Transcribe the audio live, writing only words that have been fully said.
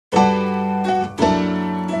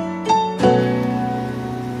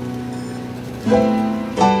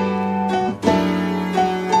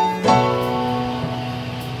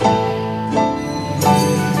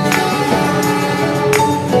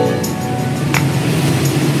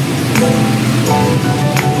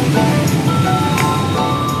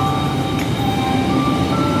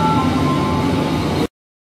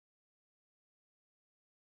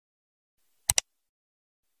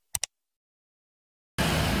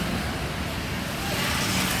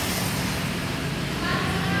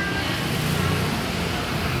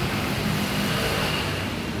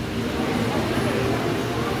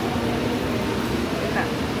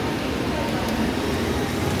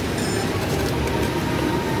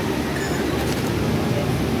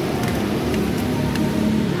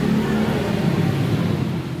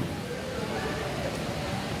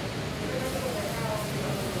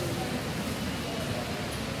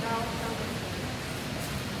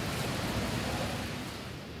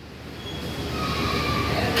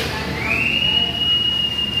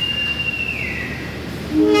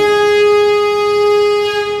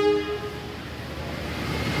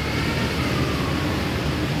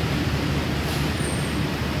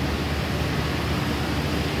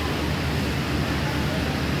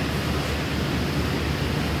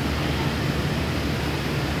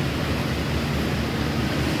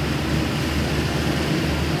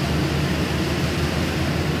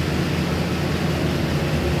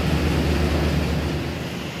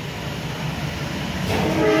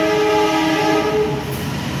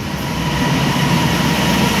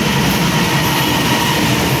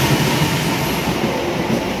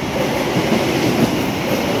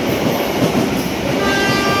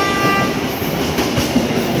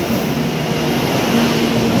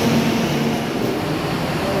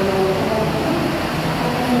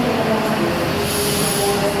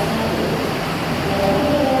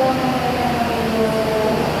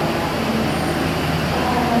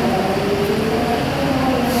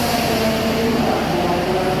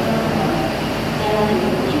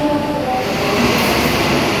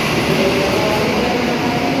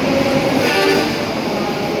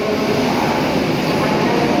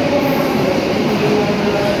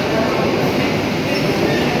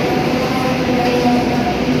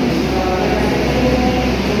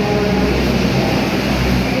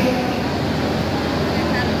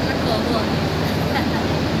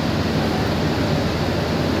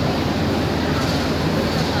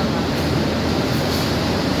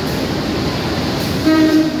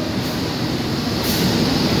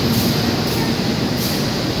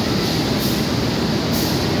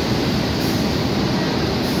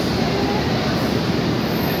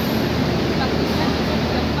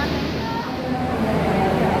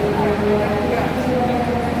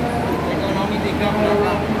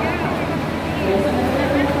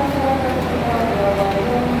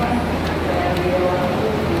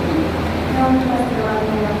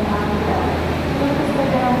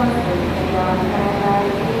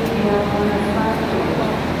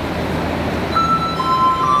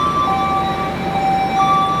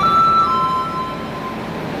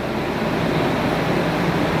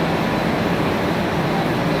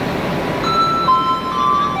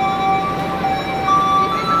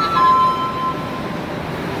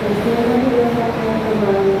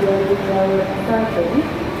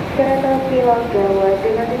api Logawa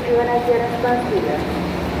dengan tujuan ajaran Bisnis,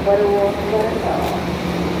 Warung Kertosono.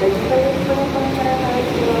 Bagi saya penumpang kereta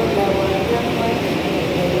api Logawa yang masih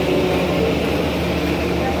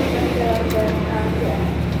berjalan ada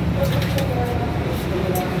untuk segera masuk ke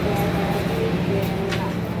dalam kereta api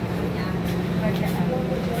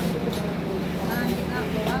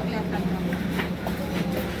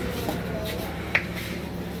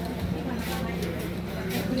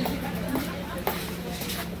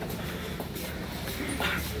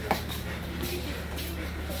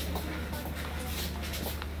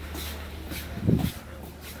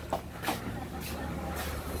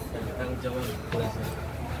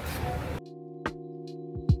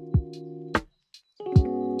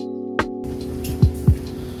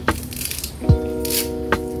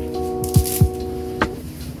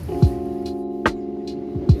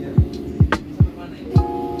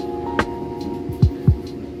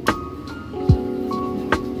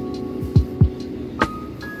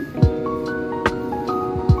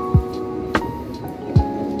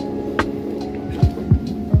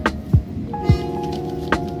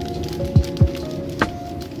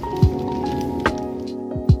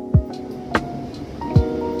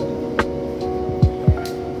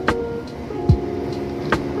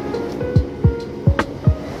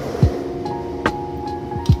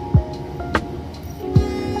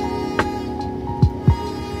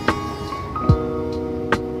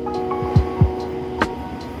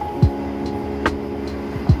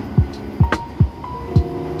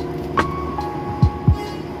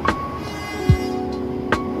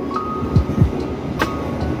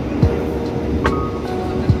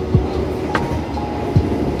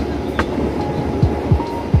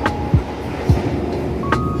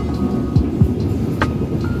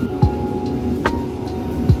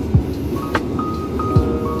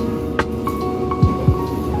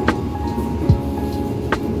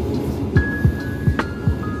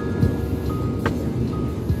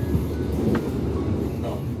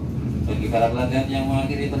para pelanggan yang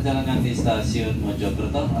mengakhiri perjalanan di stasiun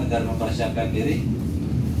Mojokerto agar mempersiapkan diri,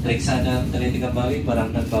 periksa dan teliti kembali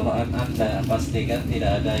barang dan bawaan Anda, pastikan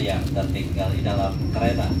tidak ada yang tertinggal di dalam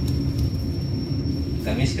kereta.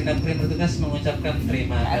 Kami segenap kru bertugas mengucapkan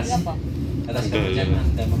terima kasih atas kepercayaan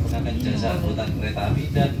Anda menggunakan jasa angkutan kereta api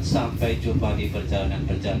dan sampai jumpa di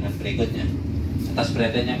perjalanan-perjalanan berikutnya. Atas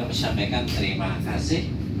perhatiannya kami sampaikan terima kasih.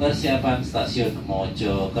 Persiapan stasiun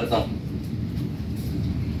Mojokerto.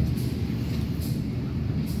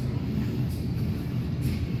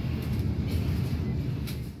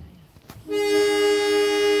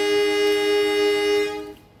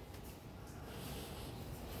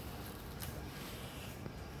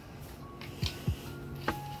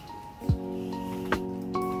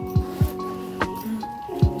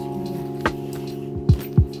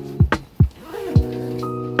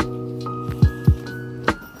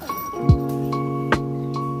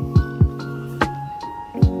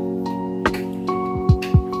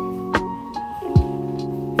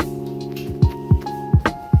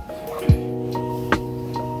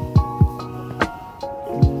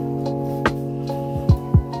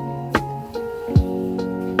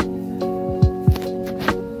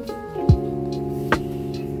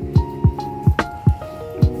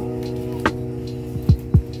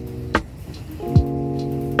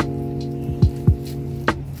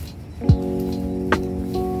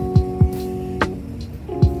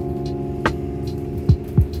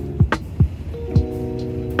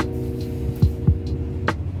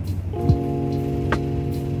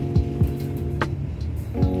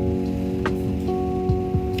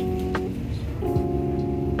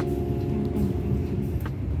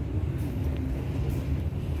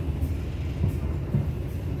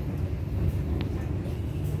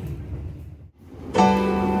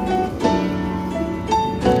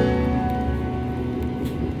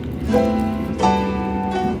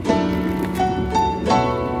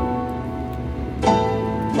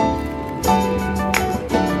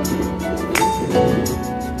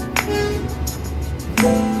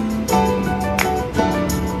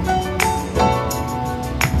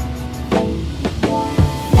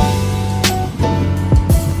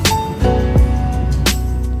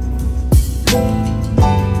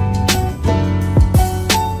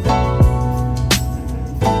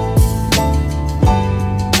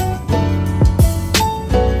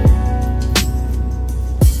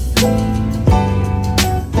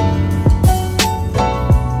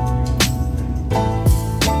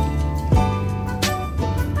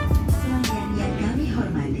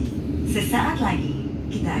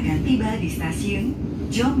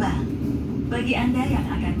 Jombang. Bagi Anda yang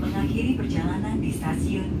akan mengakhiri perjalanan di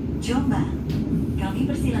stasiun Jombang, kami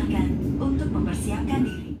persilahkan untuk mempersiapkan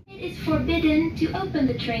diri. It is for forbidden to open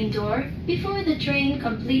the train door before the train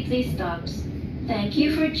completely stops. Thank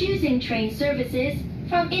you for choosing train services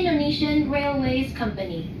from Indonesian Railways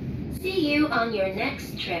Company. See you on your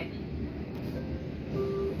next trip.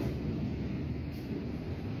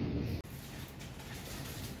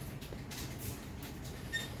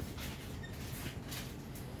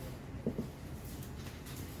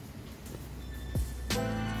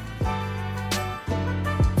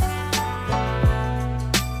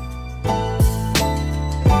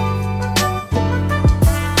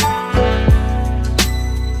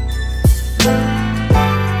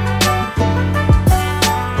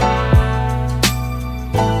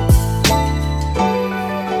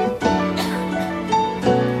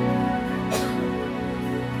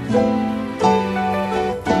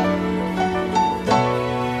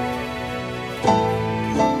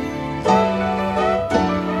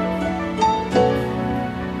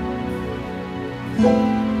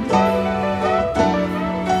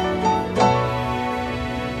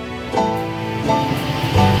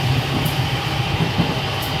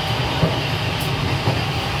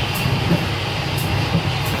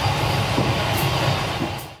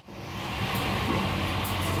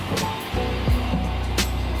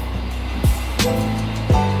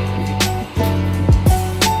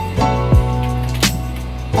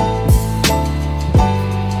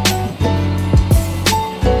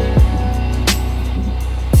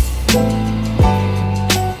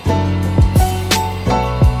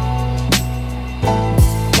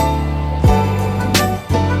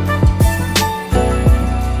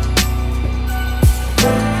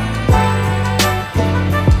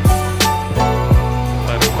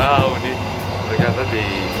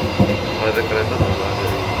 Ada kereta sama ada.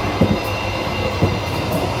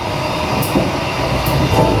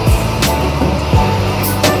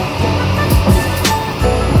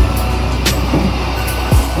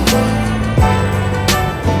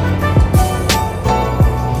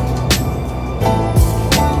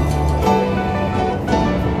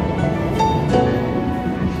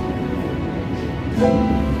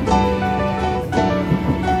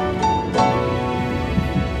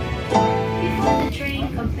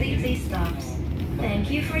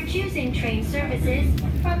 Thank you for choosing train services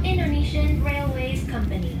from Indonesian Railways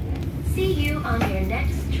Company. See you on your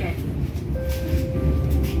next trip.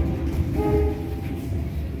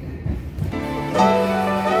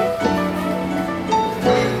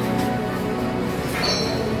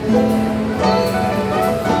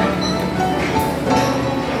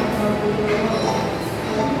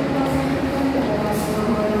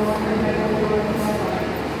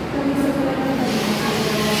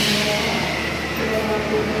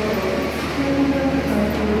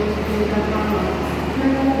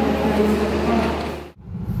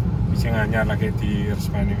 Bisa nganyar lagi di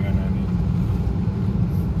resmani mana nih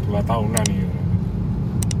 2 tahunan nih.